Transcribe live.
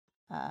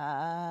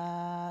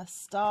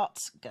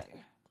Start, go.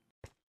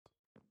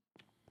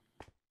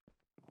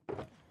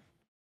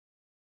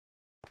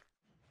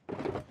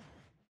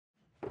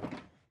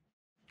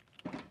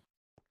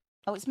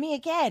 Oh, it's me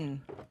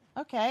again.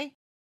 Okay.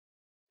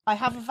 I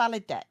have a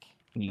valid deck.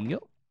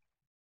 Yep.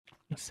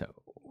 So,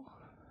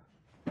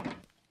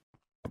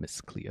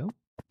 Miss Cleo.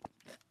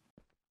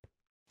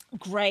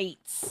 Great.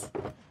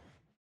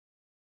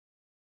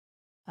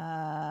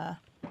 Let's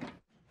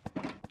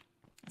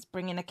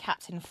bring in a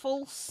Captain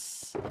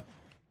False.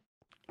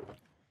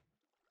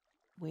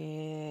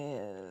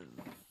 With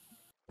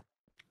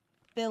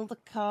build a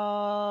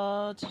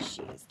card.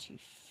 She is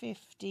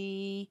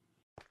 250.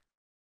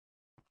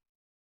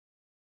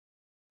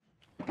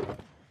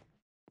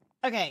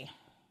 Okay.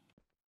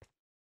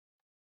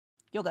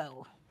 You'll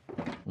go.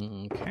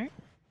 Okay.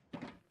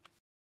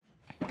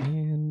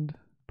 And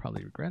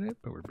probably regret it,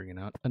 but we're bringing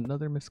out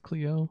another Miss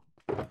Cleo.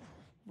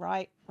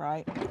 Right.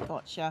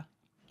 Gotcha.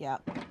 Yeah.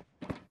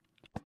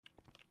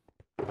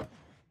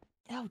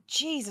 Oh,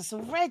 Jesus,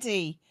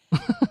 already.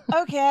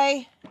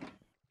 Okay.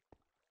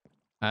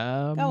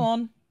 Go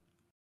on.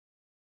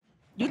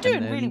 You're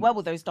doing really well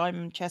with those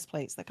diamond chest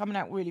plates. They're coming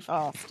out really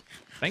fast.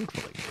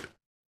 Thankfully.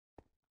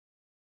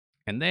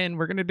 And then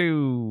we're going to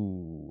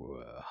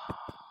do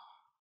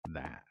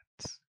that.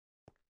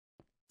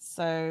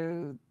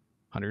 So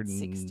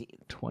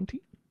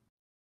 120?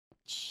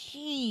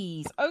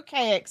 Jeez.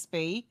 Okay,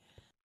 XB.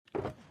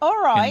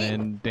 All right.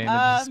 And then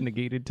damage is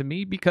negated to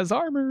me because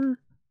armor.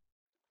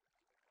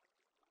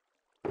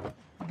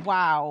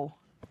 Wow.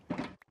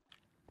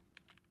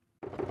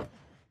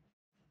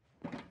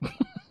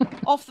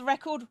 Off the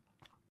record,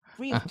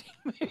 real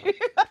move.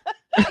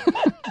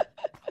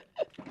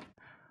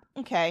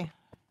 Okay.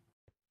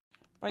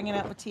 Bringing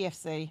out the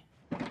TFC.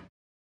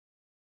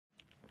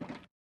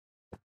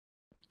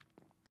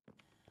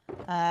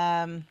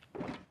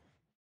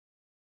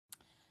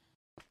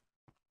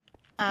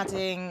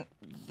 Adding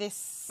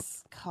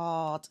this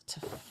card to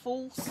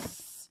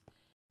false.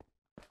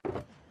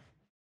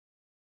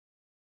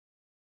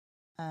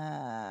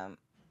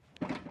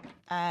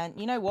 And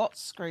you know what?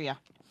 Screw you.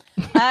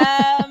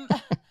 I'm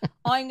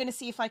going to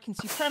see if I can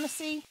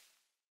supremacy.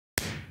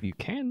 You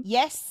can.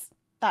 Yes.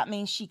 That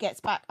means she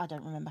gets back. I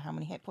don't remember how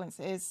many hit points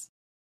it is.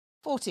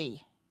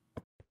 40.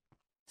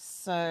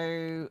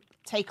 So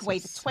take away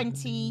the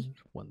 20.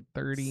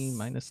 130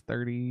 minus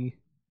 30.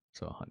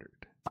 So 100.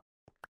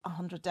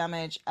 100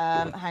 damage.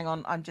 Hang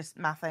on. I'm just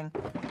mathing.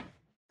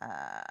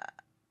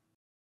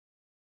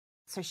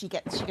 So she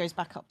goes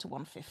back up to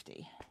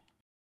 150.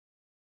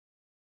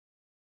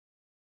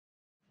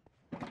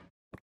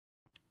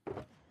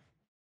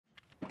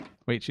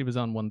 Wait, she was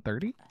on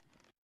 130?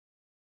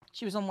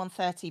 She was on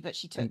 130, but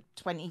she took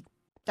 20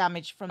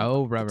 damage from the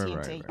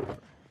TNT. Right.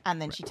 And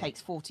then she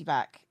takes 40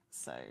 back.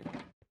 So,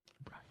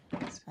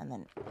 and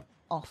then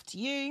off to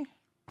you.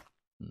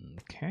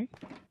 Okay.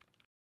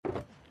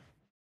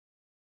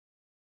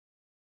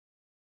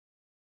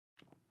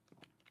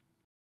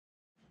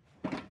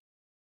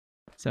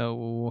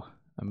 So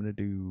I'm going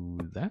to do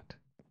that.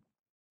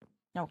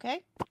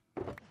 Okay.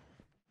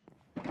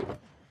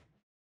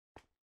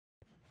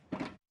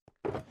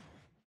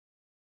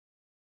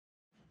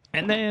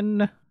 And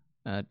then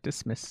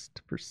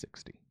dismissed for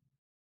 60.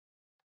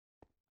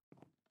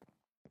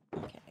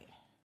 Okay.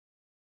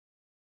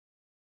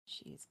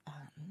 She's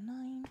at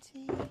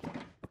 90.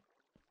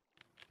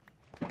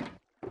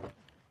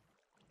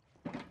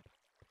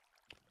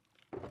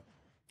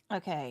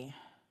 Okay.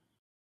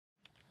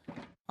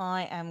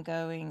 I am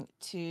going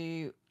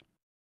to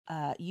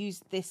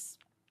use this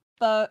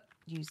bow.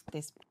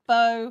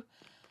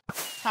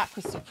 Attack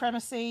with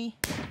supremacy.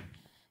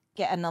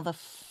 Get another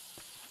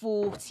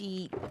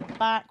 40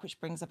 back, which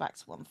brings her back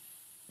to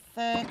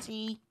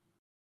 130.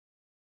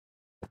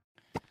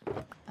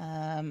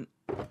 And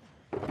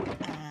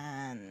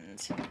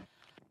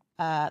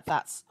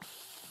that's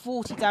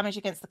 40 damage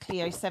against the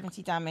Cleo,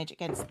 70 damage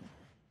against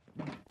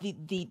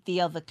the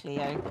other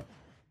Cleo.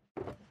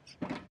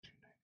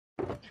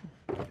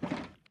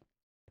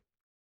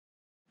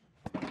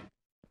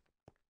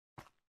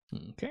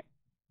 Okay.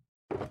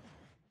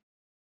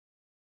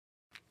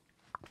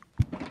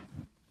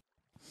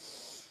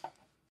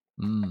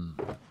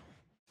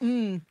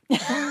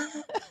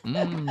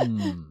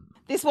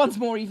 This one's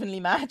more evenly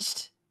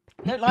matched.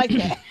 Don't like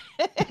it.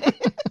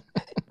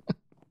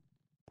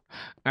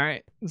 All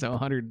right, so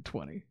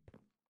 120.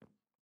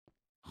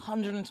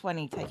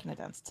 120, taking it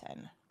down to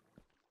 10.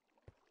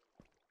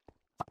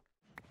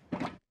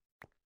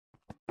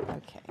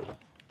 Okay.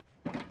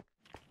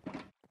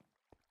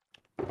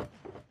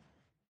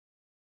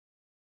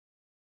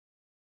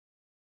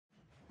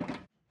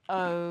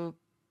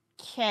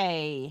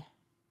 Okay.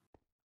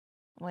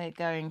 We're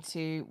going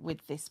to,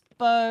 with this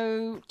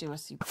bow, do a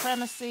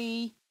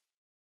supremacy.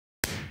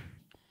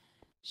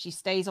 She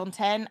stays on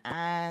 10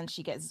 and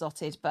she gets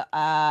zotted, but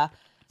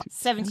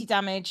 70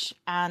 damage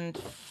and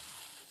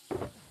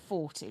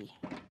 40.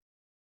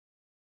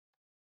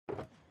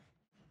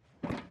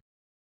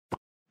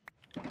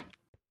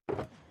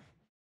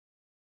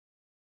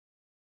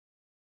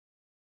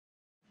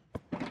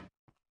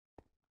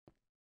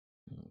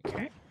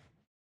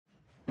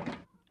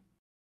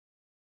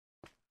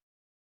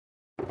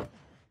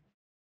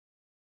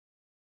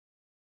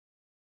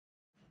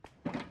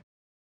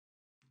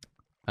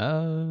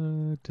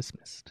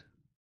 Dismissed.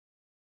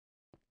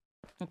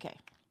 Okay.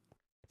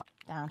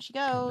 Down she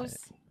goes.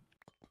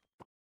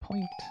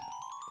 Point.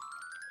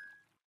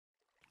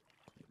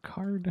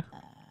 Card.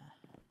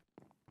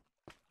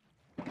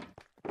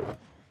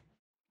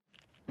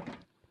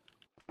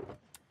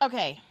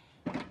 Okay.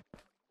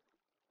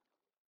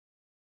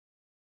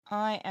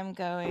 I am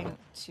going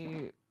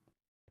to...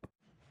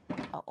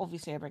 Oh,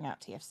 obviously, I bring out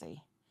TFC.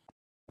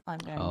 I'm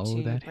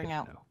going to bring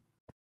out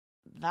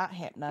that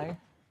Hypno.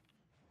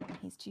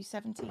 He's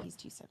 270. He's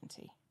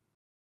 270.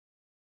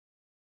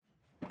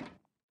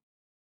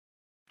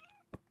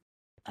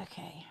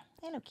 Okay.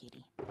 Hello,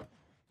 kitty.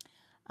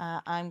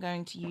 I'm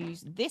going to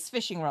use this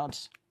fishing rod.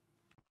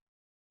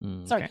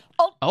 Okay. Sorry,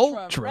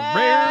 ultra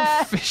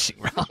rare fishing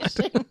rod.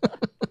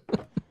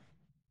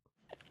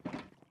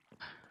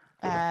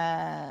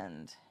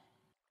 And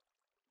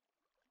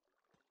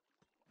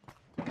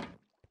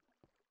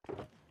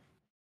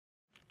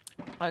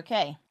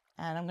okay,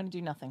 and I'm going to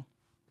do nothing.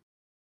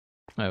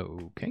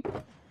 Okay.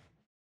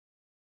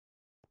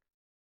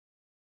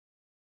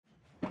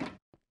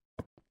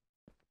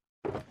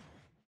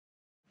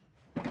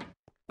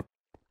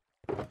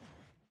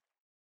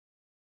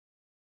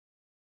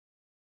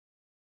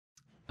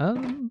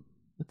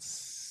 Let's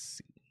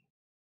see.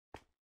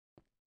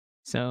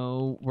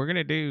 So we're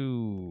gonna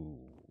do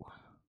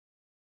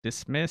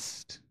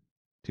dismissed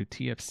to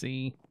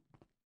TFC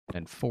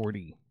and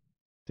 40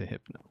 to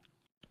Hypno.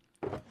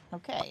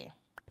 Okay,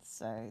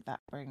 so that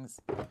brings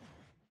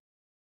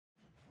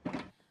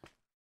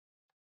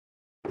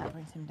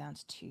him down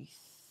to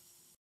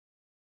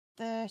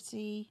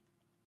 230.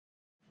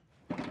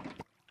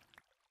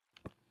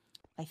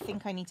 I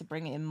think I need to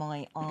bring it in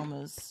my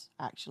armors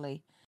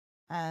actually,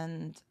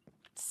 and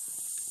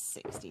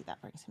 60.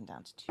 That brings him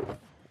down to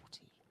 240.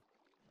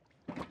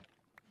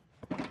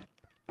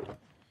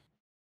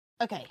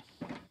 Okay.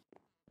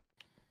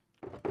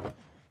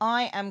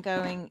 I am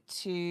going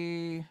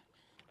to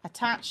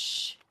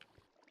attach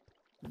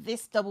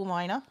this double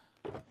miner.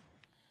 I'm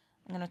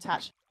going to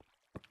attach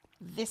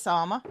this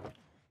armor.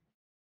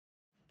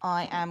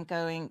 I am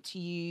going to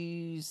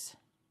use...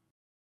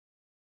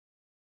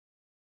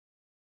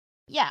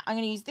 Yeah, I'm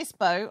going to use this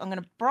bow. I'm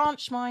going to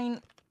branch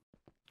mine.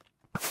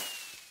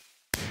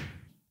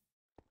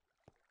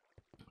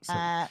 So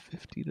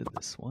 50 to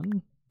this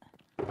one.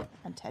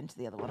 And 10 to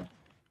the other one.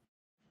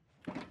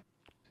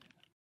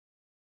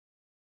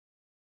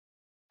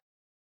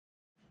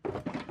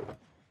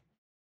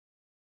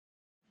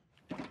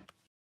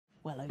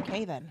 Well,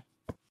 okay then.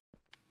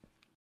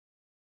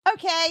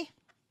 Okay.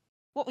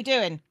 What we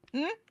doing?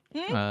 And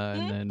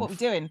then what we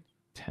doing?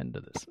 10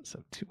 to this,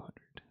 so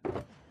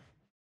 200.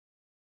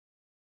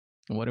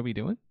 What are we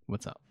doing?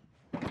 What's up?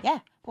 Yeah,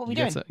 what are we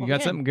doing? You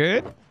got something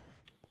good?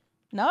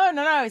 No,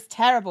 it's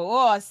terrible.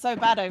 Oh, it's so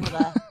bad over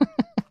there.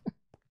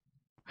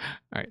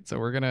 All right, so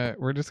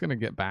we're just gonna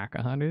get back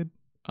 100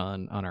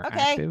 on our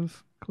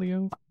active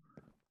Cleo.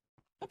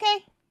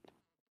 Okay.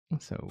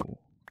 So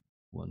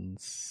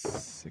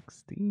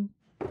 160.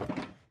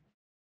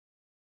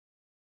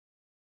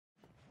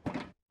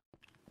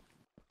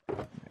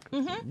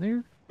 In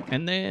there,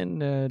 and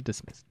then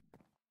dismissed.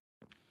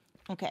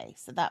 Okay,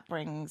 so that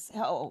brings...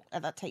 Oh,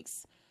 that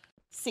takes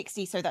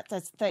 60, so that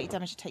does 30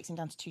 damage. It takes him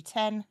down to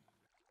 210.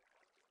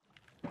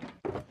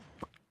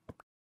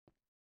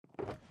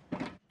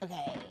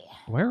 Okay.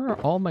 Where are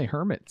all my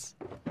hermits?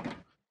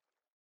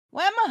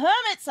 Where are my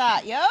hermits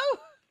at, yo?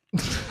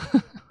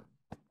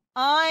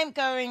 I'm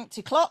going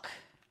to clock.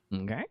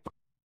 Okay.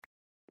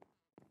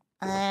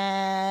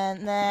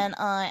 And then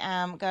I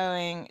am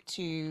going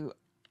to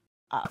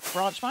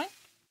branch mine.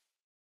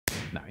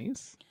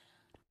 Nice.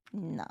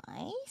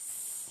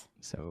 Nice.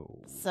 So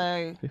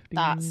 50,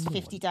 that's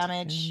 50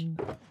 damage.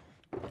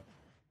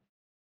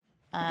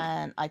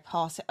 And I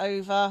pass it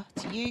over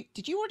to you.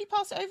 Did you already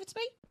pass it over to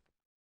me?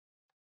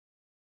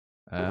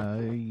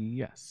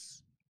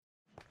 Yes.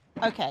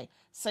 Okay,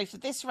 so for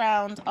this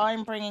round,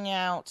 I'm bringing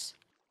out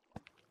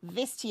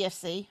this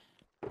TFC.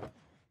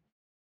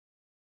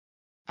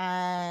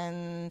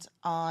 And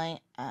I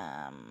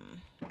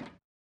am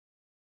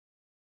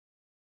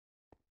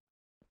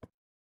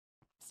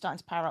starting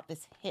to power up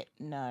this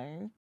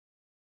Hypno.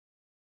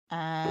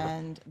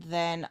 And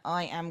then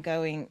I am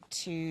going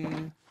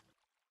to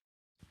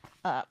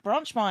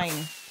branch mine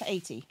for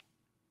 80.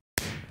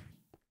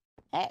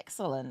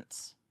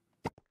 Excellent.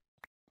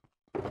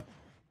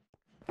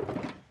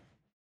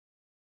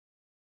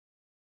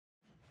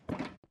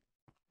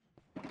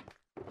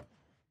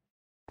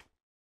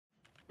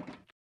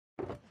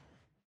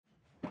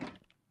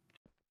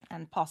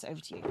 And pass it over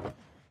to you.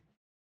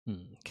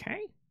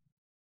 Okay.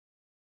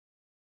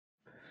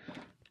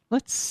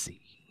 Let's see.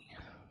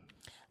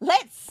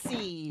 Let's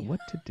see.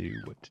 What to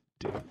do.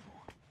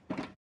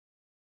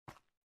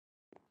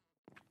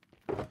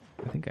 I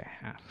think I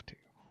have to.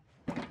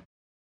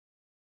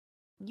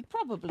 You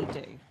probably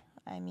do.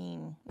 I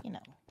mean, you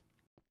know.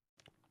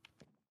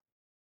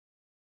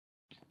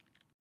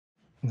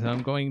 So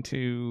I'm going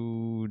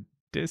to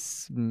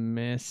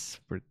dismiss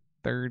for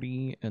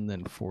 30 and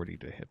then 40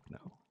 to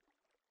Hypno.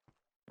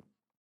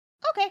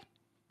 Okay.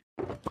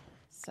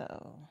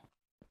 So...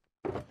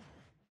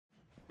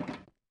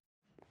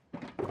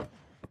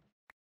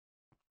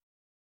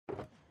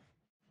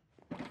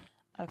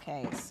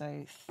 Okay,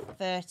 so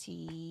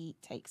 30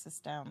 takes us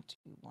down to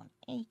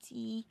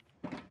 180.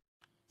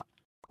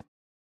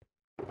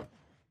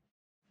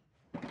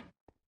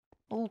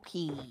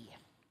 Okay.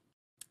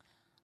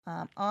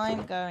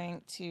 I'm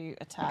going to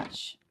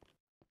attach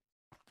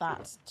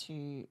that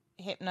to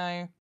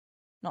Hypno,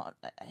 not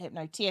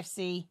Hypno,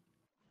 TFC.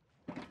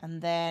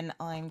 And then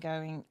I'm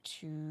going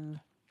to...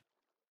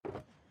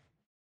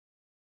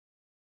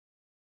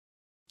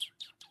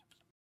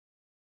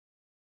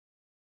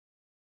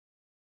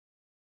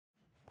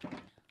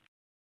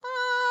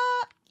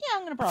 yeah,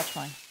 I'm going to branch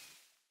mine.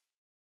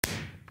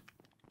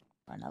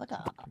 For another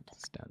card.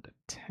 It's down to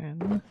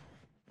 10.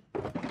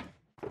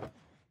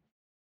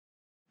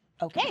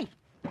 Okay.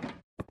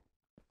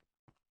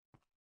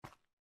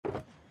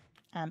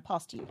 And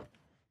pass to you.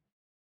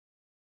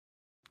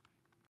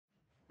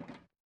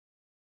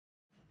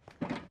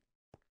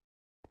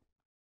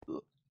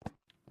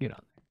 Get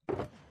on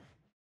there.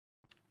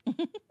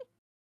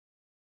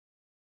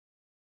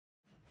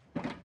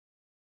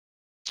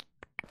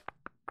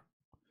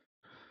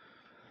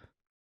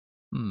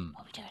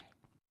 What are we doing?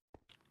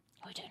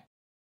 What are we doing?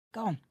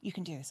 Go on. You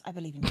can do this. I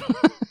believe in you.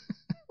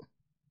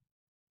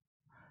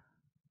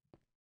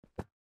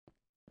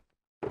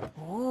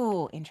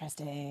 Oh,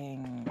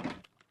 interesting.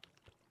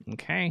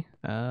 Okay.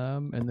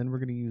 And then we're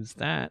going to use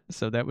that.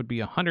 So that would be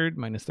 100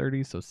 minus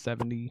 30, so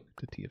 70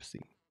 to TFC.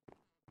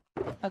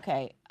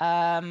 Okay.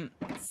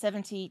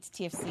 70 to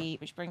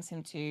TFC, which brings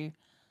him to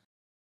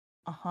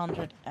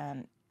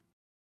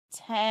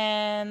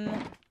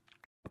 110.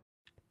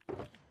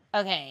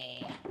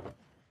 Okay.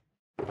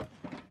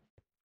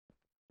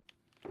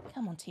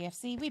 Come on,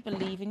 TFC. We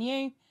believe in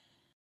you.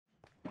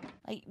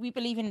 Like, we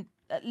believe in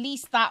at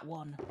least that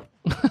one.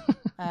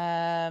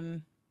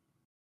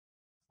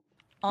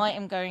 I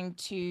am going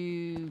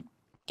to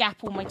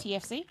gap all my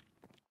TFC,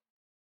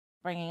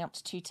 bringing up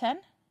to 210.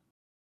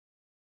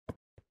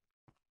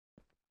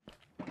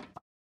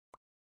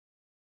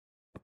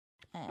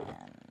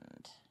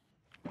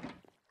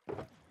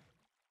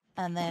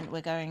 And then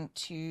we're going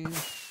to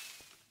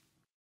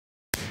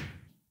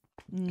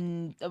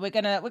we're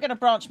gonna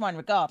branch mine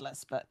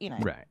regardless, but you know.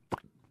 Right.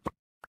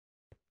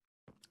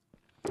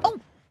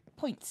 Oh,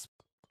 points.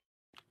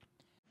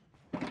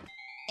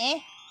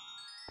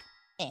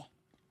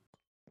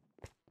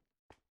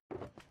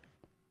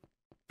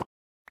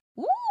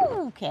 Ooh,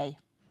 okay.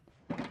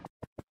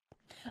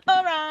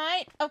 All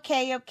right.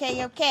 Okay.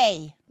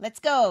 Let's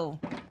go.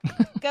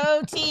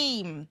 Go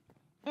team.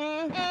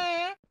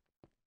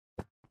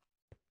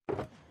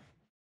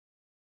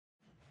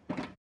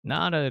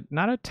 Not a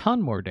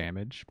ton more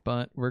damage,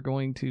 but we're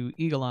going to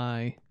Eagle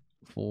Eye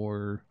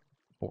for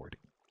 40.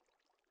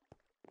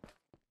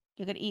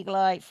 You're going to Eagle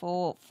Eye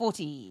for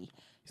 40. Yep.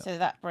 So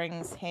that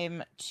brings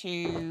him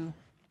to...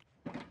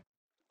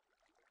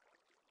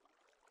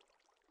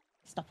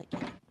 Stop it,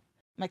 kid.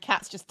 My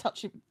cat's just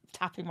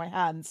tapping my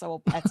hand, so I'll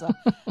pet her.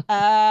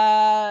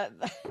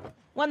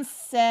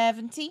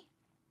 170.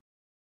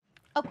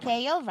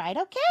 Okay, all right,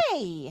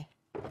 okay.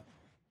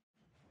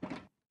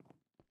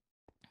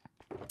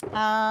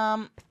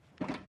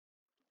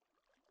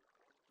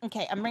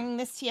 Okay, I'm bringing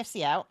this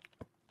TFC out.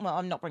 Well,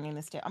 I'm not bringing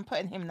this to. I'm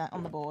putting him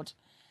on the board.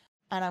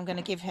 And I'm going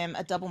to give him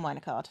a double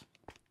minor card.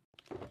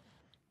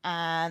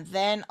 And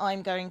then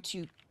I'm going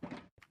to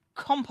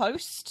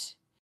compost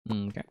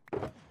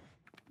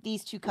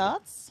these two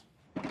cards.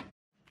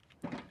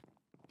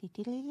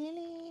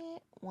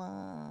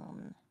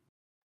 1,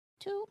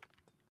 2.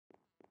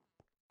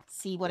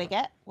 See what I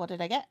get. What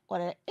did I get?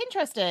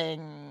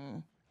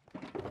 Interesting.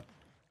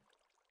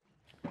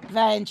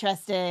 Very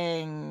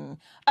interesting.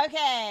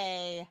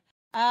 Okay.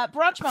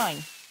 Branch mine.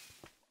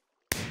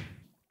 Oh,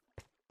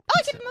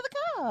 I get another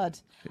card.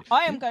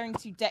 I am going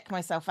to deck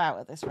myself out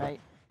at this rate.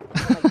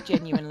 Like,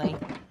 genuinely.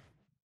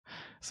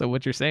 So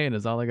what you're saying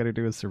is all I got to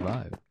do is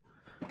survive.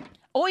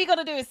 All you got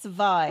to do is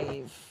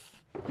survive.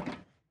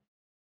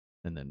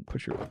 And then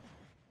push your button.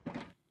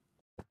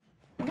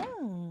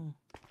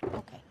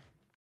 Okay.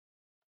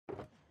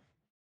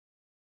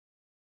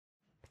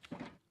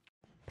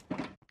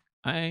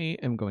 I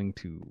am going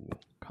to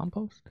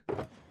compost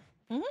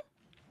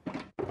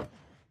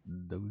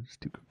those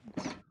two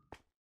cards.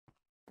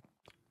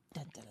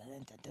 Dun, dun,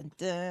 dun, dun, dun,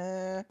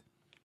 dun.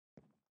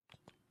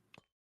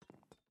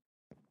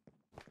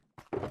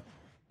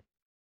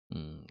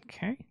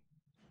 Okay.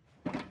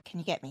 Can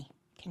you get me?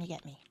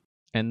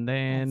 And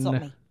then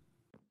me.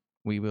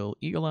 We will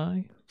Eagle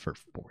Eye for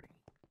 40.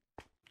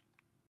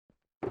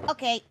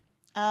 Okay.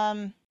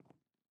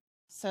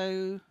 So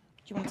do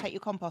you want to take your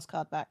compost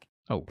card back?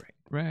 Oh,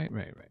 right.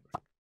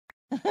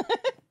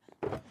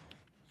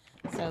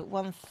 So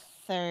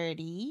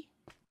 130.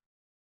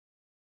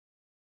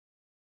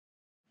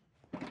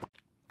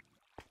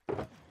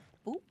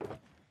 Oop.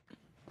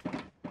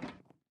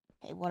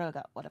 Okay, what have I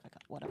got?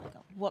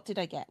 What did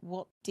I get?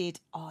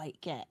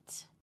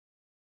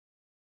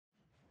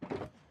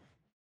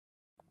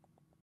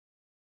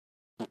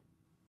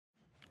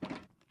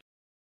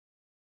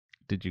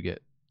 Did you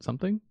get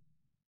something?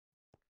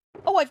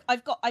 Oh,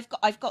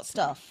 I've got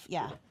stuff.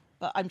 Yeah,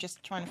 but I'm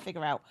just trying to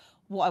figure out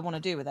what I want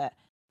to do with it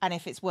and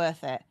if it's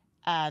worth it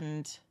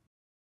and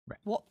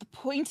what the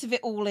point of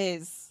it all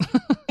is.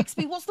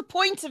 XP, what's the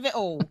point of it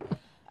all?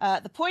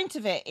 The point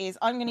of it is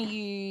I'm going to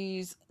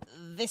use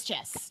this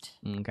chest.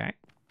 Okay.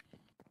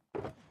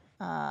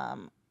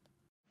 I'm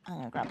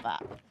going to grab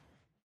that.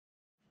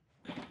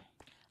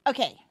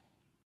 Okay.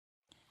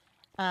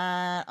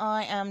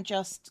 I am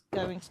just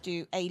going to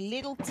do a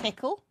little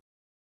tickle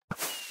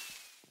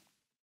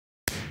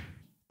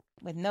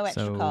with no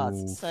extra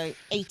cards. So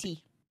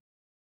 80.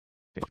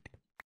 50.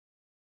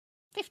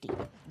 50.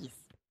 Yes.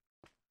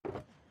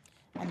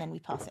 And then we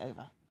pass it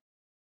over.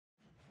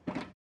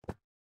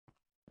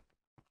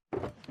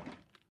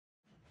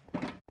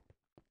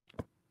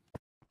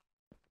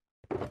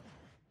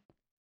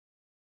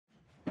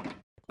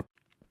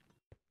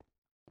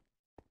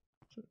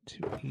 So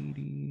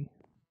 280.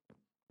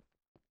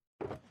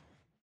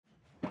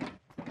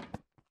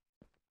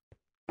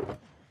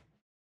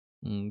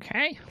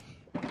 Okay.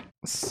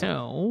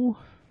 So.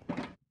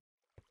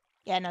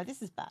 Yeah, no,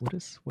 this is bad. What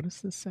does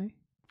this say?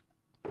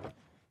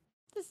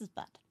 This is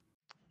bad.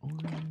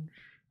 Orange.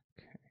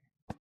 Okay.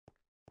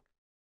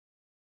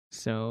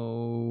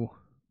 So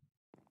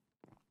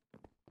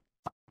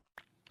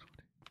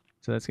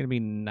that's going to be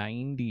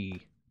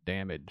 90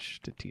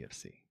 damage to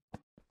TFC.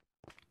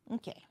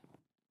 Okay.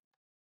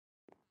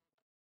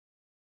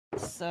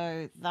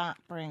 So that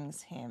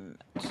brings him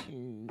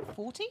to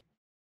 40?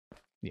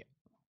 Yeah.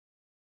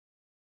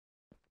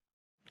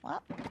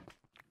 What?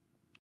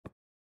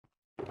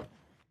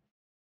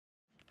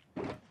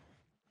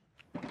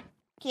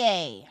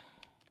 Okay.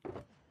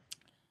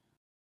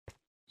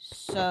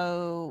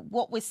 So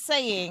what we're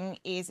saying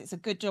is it's a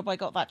good job I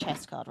got that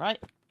chest card,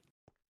 right?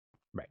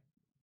 Right.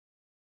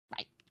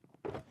 Right.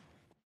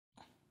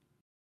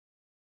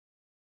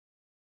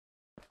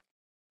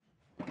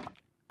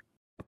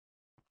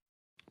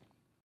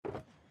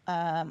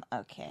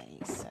 Okay,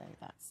 so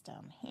that's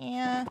down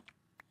here.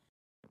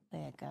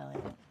 We're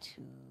going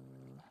to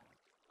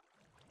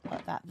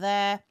put that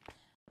there.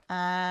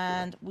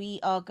 And we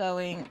are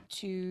going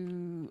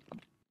to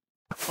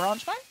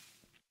branch mine.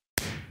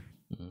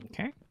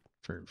 Okay,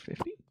 for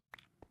 50.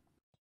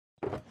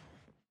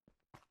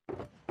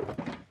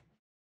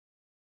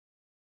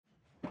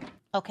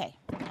 Okay,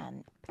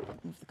 and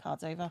move the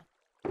cards over.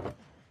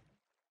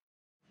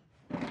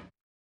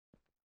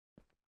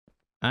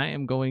 I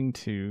am going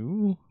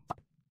to...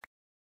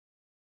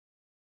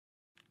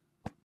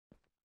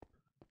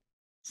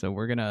 So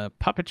we're going to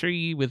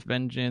puppetry with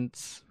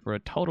vengeance for a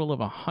total of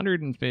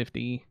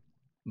 150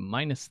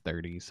 minus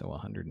 30, so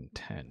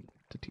 110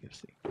 to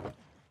TFC.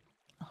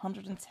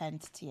 110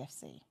 to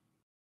TFC,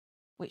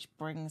 which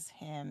brings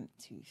him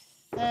to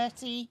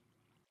 30.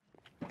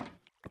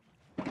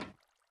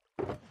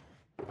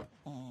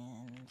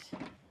 And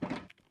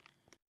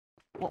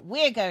what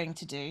we're going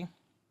to do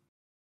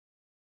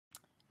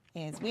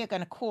is we are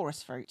going to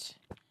chorus fruit.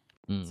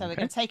 So we're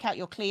going to take out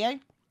your Cleo.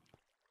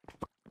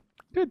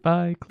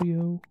 Goodbye,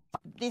 Cleo.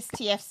 This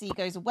TFC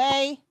goes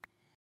away.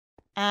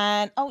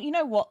 And, oh, you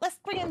know what? Let's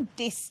bring in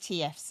this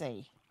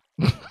TFC.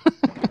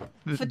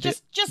 For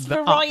just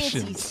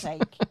variety's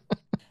sake.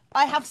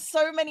 I have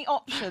so many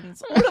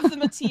options. All of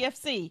them are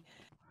TFC.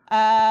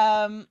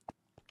 And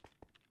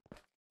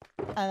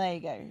there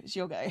you go. It's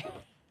your go.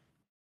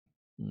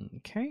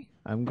 Okay.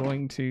 I'm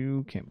going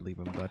to... Can't believe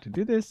I'm about to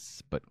do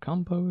this, but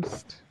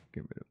compost.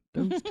 Get rid of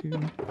those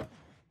two.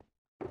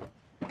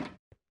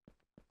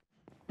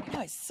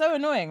 No, it's so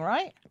annoying,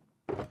 right?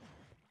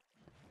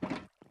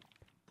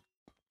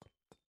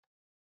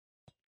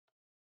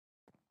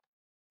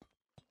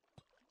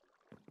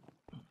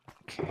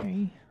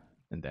 Okay.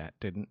 And that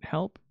didn't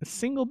help a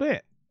single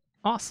bit.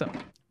 Awesome.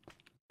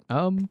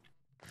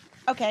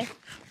 Okay.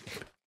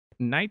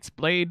 Knight's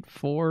Blade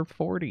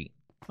 440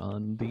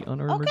 on the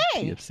unarmored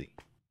TFC.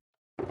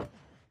 We'll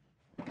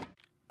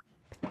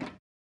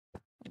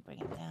bring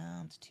it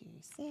down to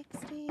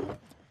 260.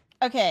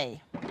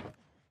 Okay.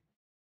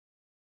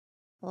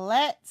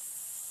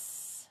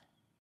 Let's...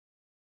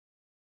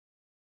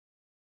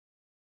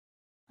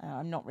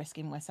 I'm not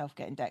risking myself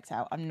getting decked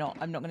out. I'm not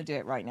going to do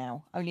it right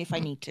now. Only if I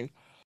need to.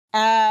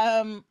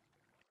 Like,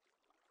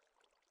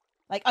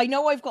 I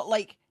know I've got,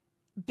 like,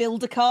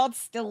 builder cards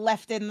still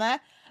left in there.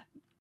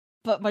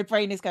 But my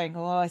brain is going,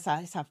 oh, it's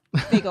a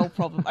big old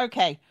problem.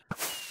 Okay.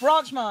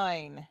 Branch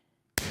mine.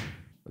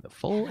 For the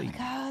full 80.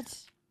 Card.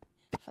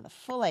 For the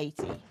full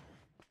 80.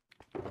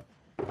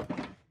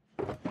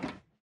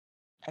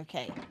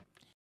 Okay.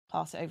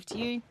 Pass it over to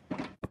you.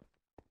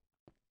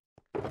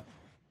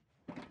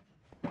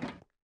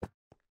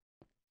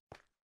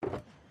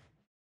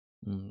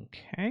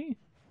 Okay.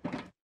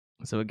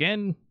 So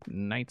again,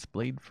 Knight's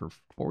Blade for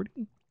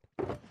 40.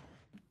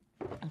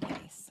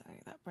 Okay, so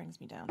that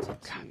brings me down to 2.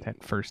 God,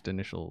 that first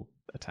initial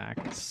attack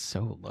is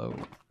so low.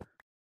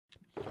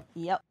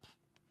 Yep.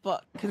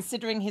 But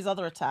considering his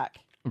other attack.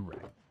 Right.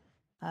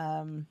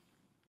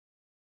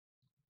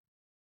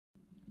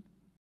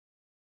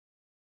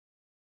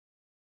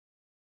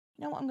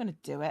 You know what? I'm going to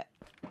do it.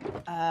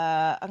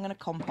 I'm going to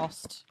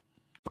compost.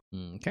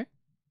 Okay.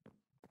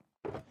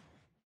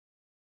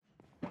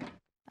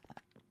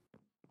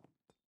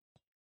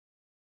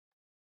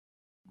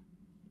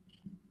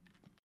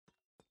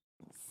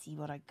 Let's see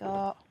what I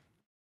got.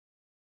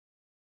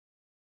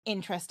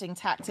 Interesting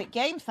tactic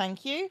game,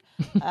 thank you.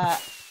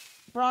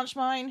 Branch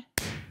mine.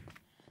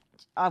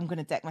 I'm going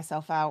to deck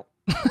myself out.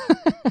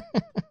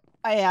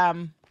 I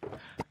am.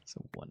 So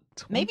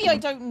 120. Maybe I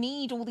don't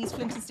need all these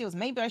flint and steels.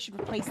 Maybe I should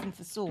replace them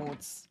for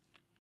swords.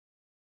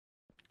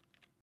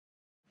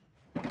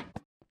 And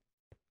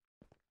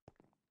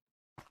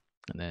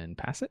then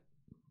pass it?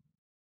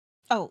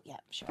 Oh, yeah,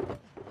 sure.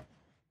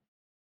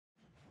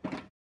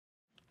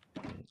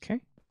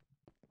 Okay.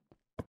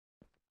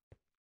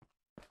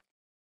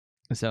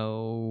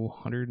 So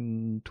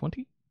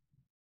 120?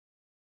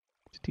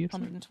 TFC?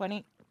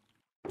 120.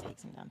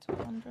 Takes him down to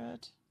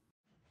 100.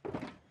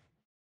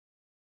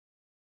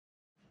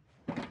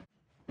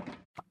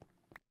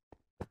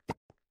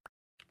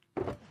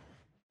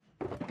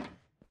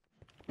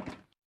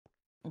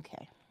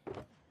 Okay.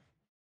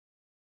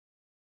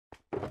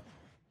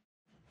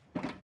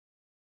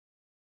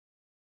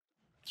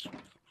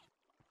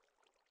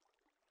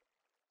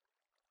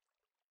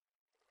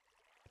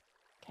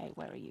 Okay,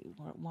 where are you?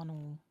 We're at 1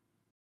 all.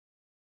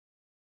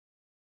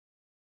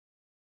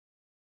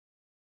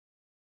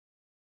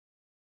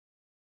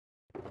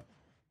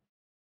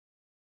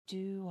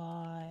 Do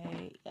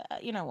I...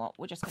 you know what?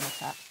 We're just going to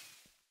attack.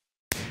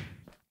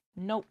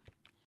 Nope.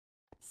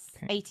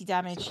 Okay. 80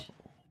 damage.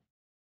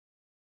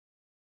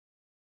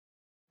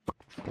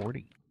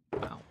 40.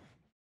 Wow.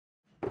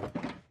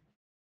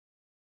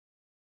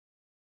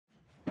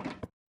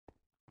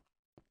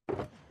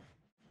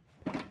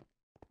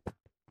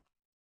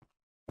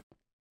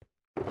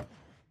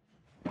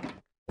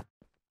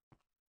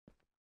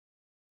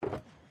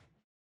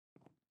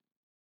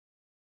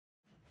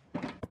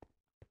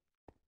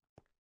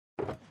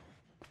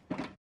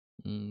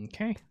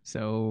 Okay,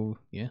 so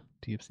yeah,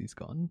 TFC's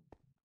gone.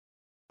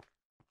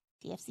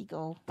 TFC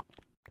go.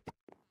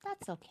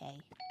 That's okay.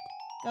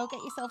 Go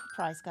get yourself a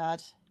prize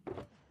card.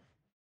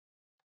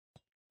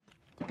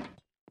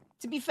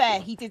 To be fair,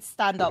 he did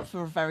stand up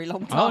for a very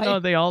long time. Oh no,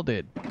 they all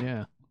did.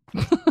 Yeah.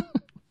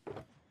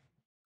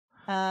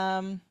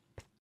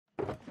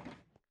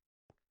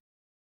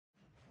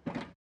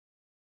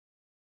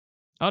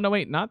 Oh no,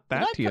 wait, not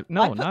that TFC.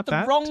 No, not that.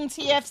 I put the wrong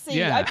TFC.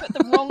 Yeah. I put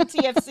the wrong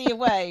TFC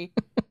away.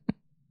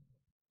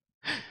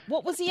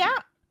 What was he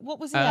at?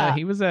 What was he at?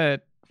 He was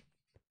at...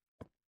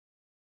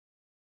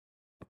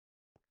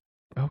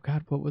 Oh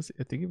god, what was it?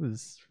 I think it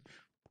was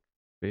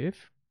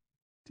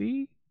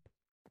 50?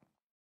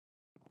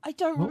 I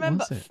don't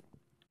remember. Was it?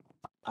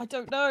 I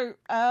don't know.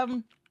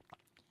 Hang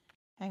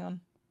on.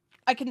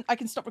 I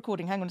can stop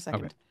recording. Hang on a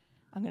second. Okay.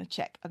 I'm gonna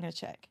check.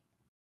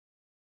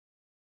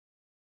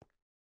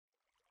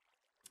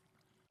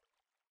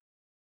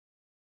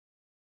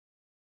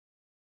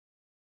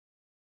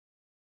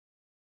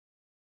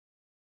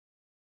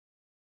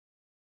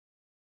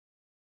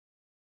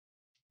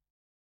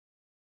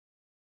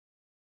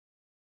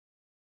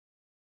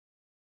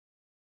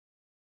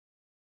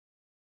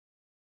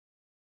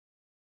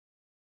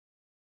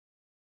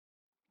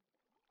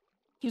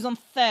 He was on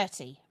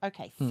 30.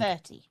 Okay,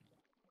 30.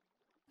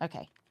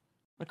 Okay.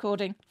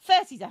 Recording.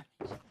 30 damage.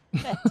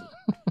 30.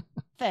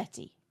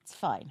 30. It's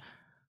fine.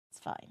 It's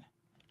fine.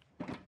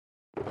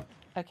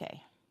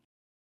 Okay.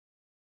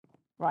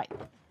 Right.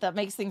 That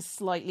makes things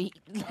slightly...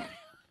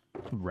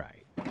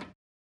 Right.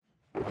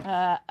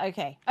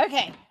 Okay.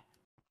 Okay.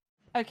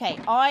 Okay.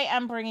 I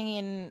am bringing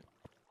in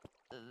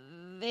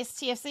this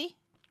TFC.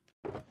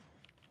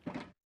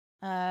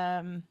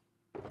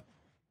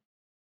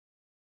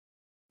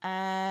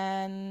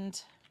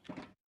 And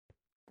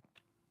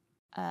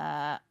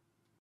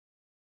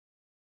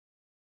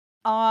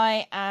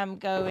I am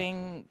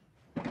going...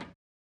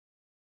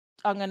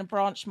 I'm going to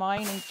branch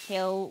mine and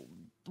kill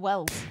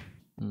Wells.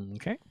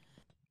 Okay.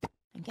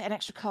 And get an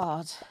extra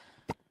card.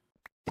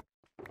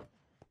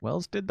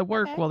 Wells did the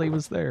work while he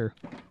was there.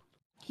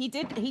 He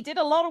did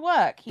a lot of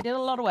work.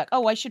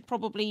 Oh, I should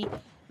probably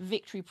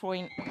victory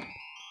point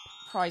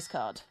prize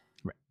card.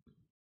 Right.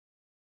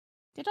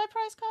 Did I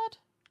prize card?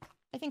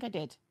 I think I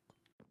did.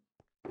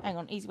 Hang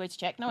on, easy way to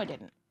check. No, I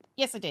didn't.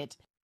 Yes, I did.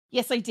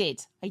 Yes, I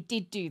did. I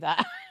did do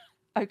that.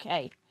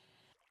 Okay.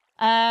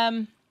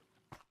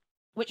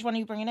 Which one are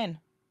you bringing in?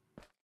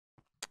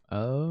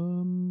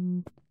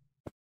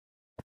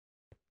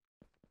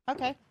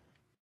 Okay.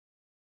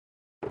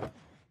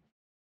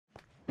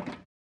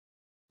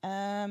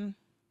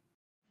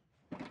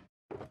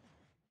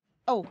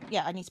 Oh,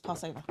 yeah, I need to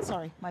pass over.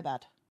 Sorry, my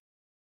bad.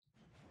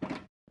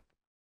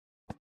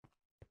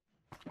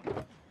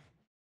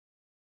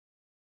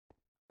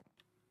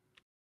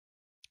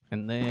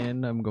 And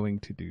then I'm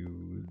going to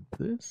do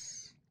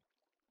this.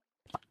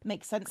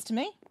 Makes sense to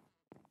me.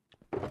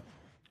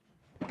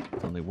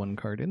 There's only one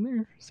card in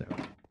there, so...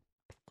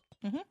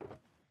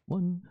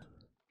 One.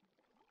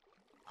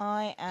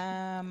 I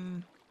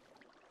am...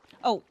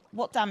 Oh,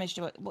 what damage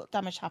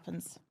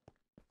happens?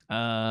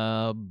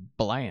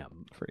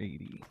 Blam for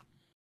 80.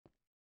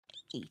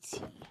 80.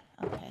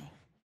 Okay.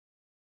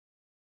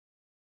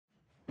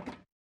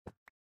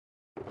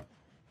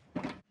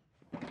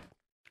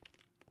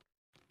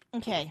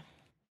 Okay.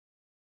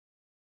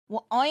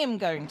 What I am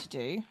going to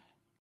do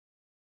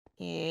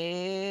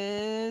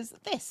is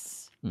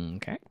this.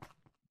 Okay.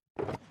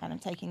 And I'm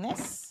taking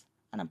this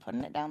and I'm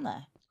putting it down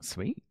there.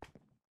 Sweet.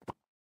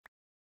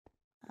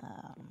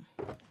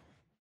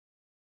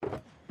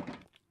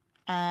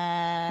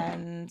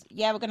 And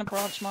yeah, we're going to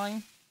branch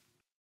mine.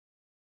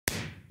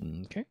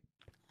 Okay.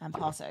 And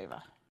pass it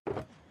over.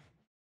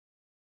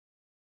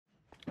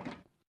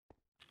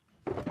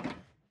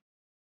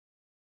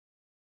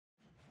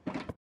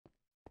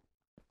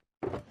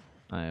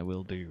 I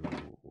will do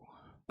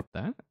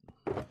that.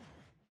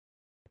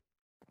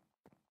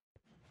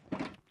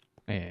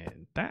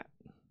 And that.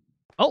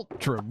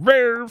 Ultra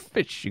rare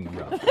fishing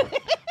rod.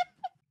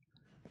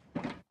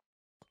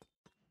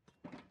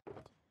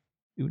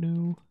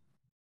 Uno.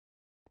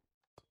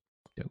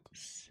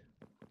 Dos.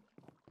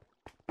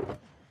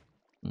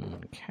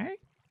 Okay.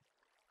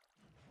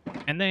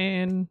 And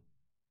then...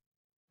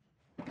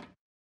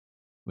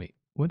 Wait,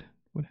 what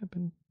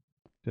happened?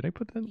 Did I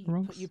put that in the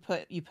wrong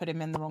spot? You put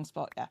him in the wrong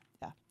spot. Yeah,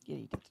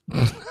 you did.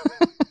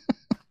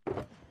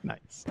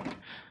 Nice.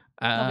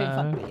 Not being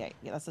fun, but yeah,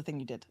 that's the thing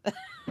you did.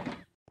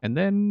 And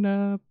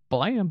then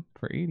blam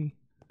for 80.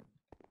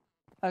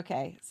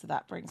 Okay, so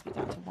that brings me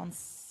down to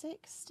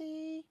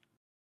 160.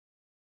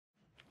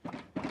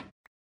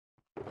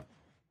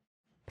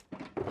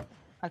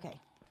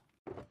 Okay.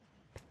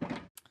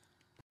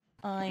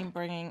 I'm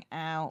bringing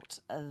out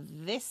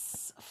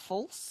this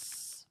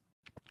false.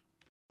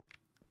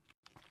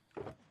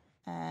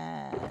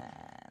 And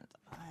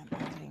I'm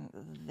adding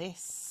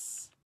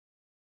this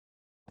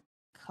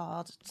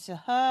card to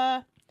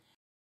her.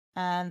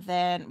 And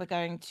then we're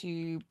going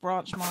to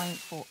branch mine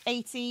for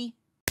 80.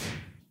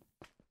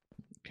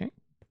 Okay.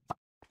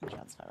 And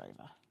transfer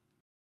over.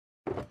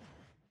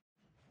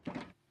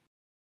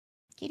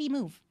 Kitty,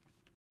 move.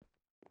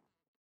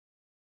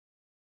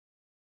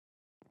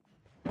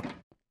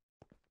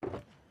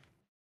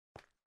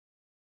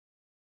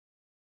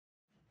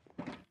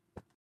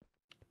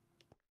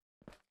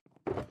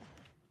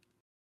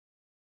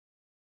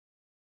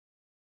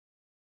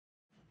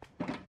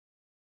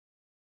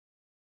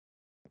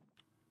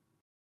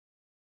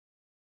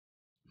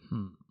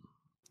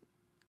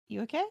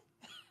 You okay?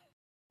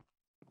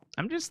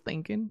 I'm just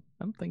thinking.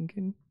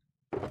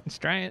 It's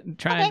trying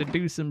to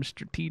do some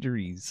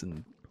strategeries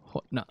and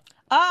whatnot.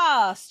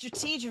 Ah,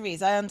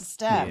 strategeries. I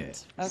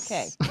understand. Yes.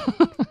 Okay.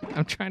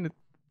 I'm trying to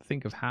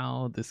think of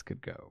how this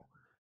could go.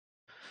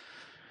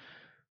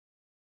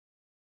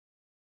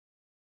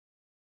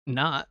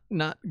 Not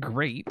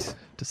great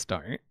to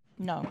start.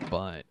 No.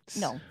 But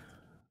no.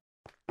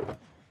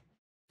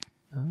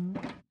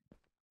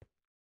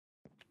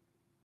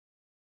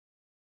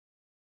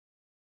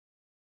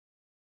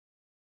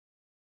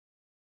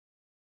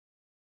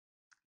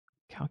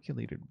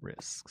 Calculated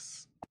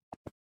risks.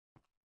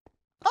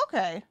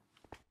 Okay.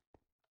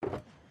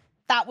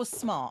 That was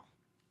smart.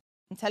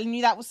 I'm telling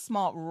you that was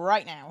smart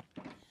right now.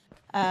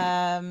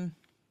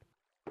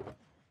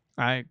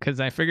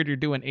 Because I figured you're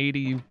doing 80,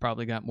 you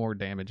probably got more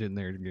damage in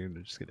there. You're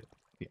just gonna,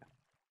 yeah.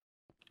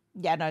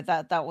 Yeah, no,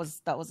 that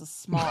was a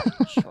smart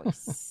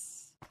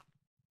choice.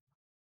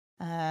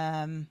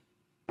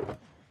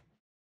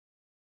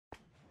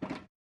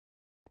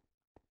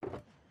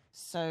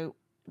 So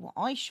what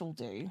I shall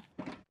do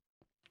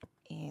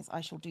is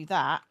I shall do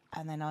that,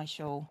 and then I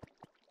shall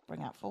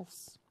bring out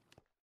false.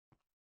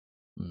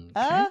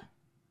 Okay.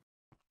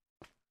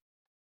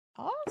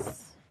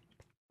 Pass?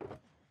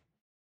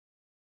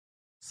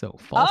 So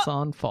false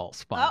on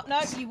false. Oh, no,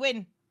 you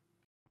win.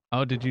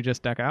 Oh, did you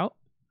just deck out?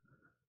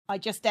 I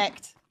just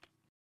decked.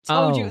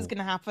 Told you it was going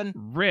to happen.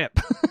 Rip.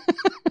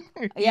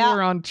 You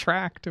were on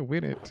track to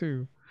win it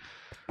too.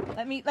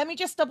 Let me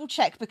just double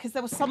check, because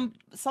there was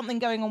something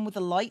going on with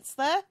the lights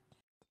there.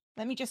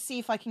 Let me just see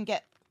if I can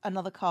get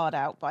another card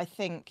out, but I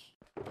think...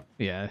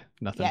 Yeah,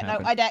 nothing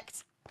happened. No, I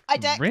decked.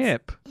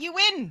 Rip. You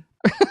win.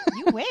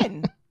 You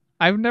win.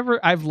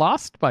 I've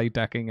lost by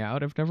decking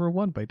out. I've never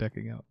won by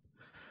decking out.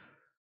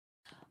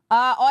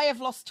 I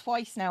have lost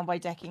twice now by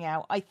decking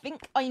out. I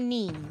think what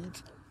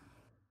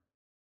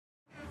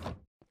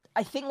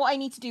I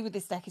need to do with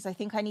this deck is I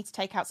think I need to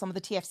take out some of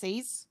the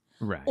TFCs.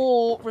 Right.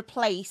 Or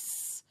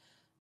replace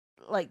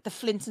like the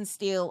flint and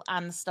steel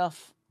and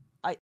stuff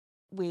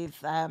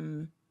with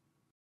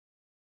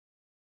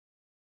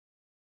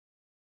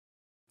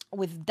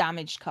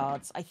damaged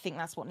cards. I think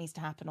that's what needs to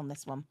happen on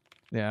this one.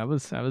 Yeah, I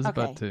was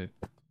about to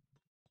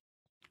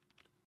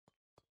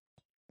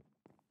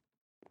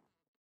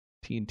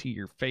TNT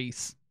your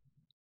face.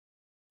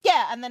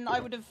 Yeah, and then I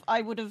would have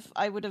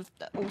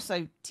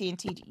also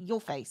TNT'd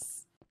your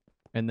face.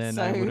 And then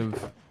I would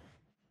have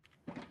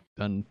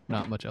done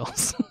not much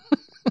else.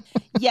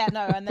 Yeah,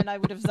 no, and then I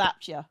would have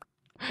zapped you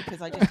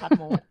because I just had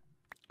more.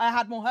 I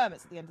had more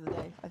hermits at the end of the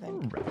day, I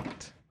think.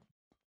 Right.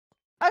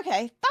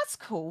 Okay, that's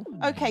cool.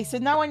 Okay, so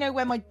now I know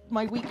where my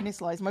weakness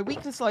lies. My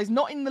weakness lies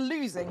not in the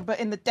losing, but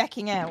in the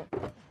decking out.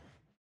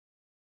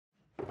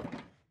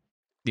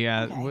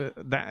 Yeah, okay.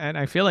 and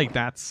I feel like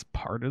that's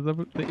part of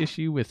the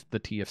issue with the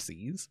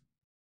TFCs.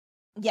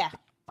 Yeah.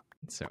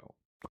 So,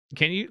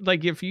 can you,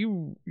 like, if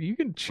you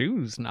can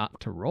choose not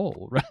to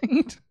roll,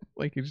 right?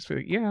 Like, you just feel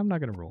like, yeah, I'm not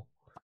gonna roll.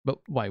 But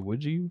why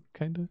would you,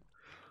 kind of?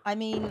 I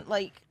mean,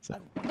 like,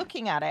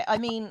 looking at it, I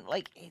mean,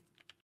 like,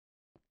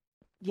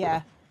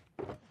 yeah.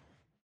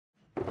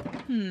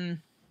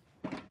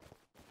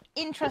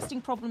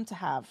 Interesting problem to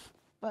have,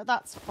 but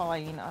that's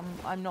fine.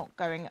 I'm not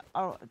going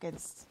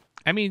against.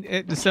 I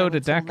mean, so to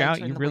deck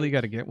out, you really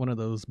got to get one of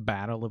those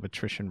battle of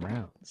attrition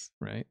rounds,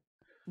 right?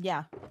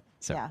 Yeah.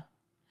 So, yeah.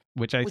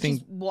 Which I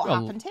think is what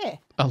happened here.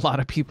 A lot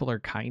of people are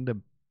kind of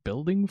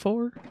building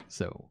for.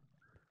 So.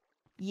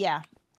 Yeah,